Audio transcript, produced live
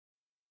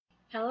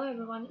Hello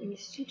everyone, in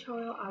this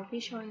tutorial I'll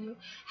be showing you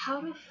how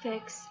to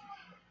fix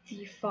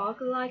the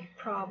fog-like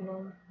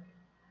problem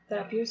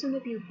that appears in the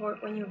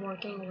viewport when you're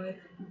working with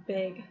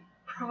big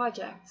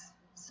projects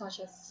such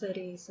as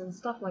cities and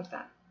stuff like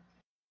that.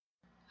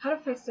 How to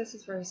fix this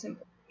is very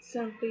simple.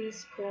 Simply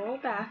scroll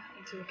back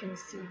until you can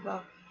see the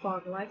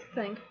fog-like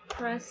thing,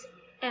 press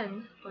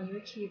N on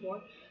your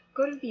keyboard,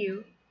 go to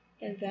View,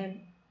 and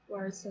then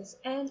where it says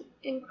End,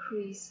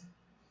 increase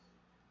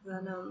the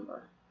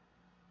number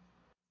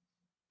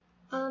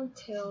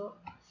until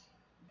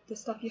the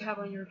stuff you have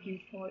on your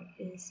viewport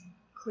is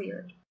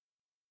cleared.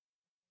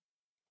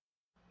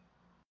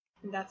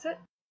 And that's it.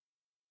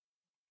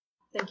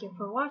 Thank you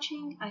for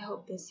watching. I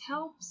hope this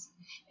helps.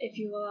 If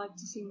you would like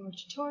to see more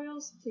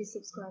tutorials, please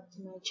subscribe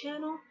to my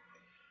channel.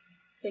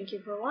 Thank you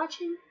for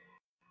watching.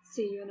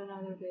 See you in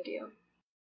another video.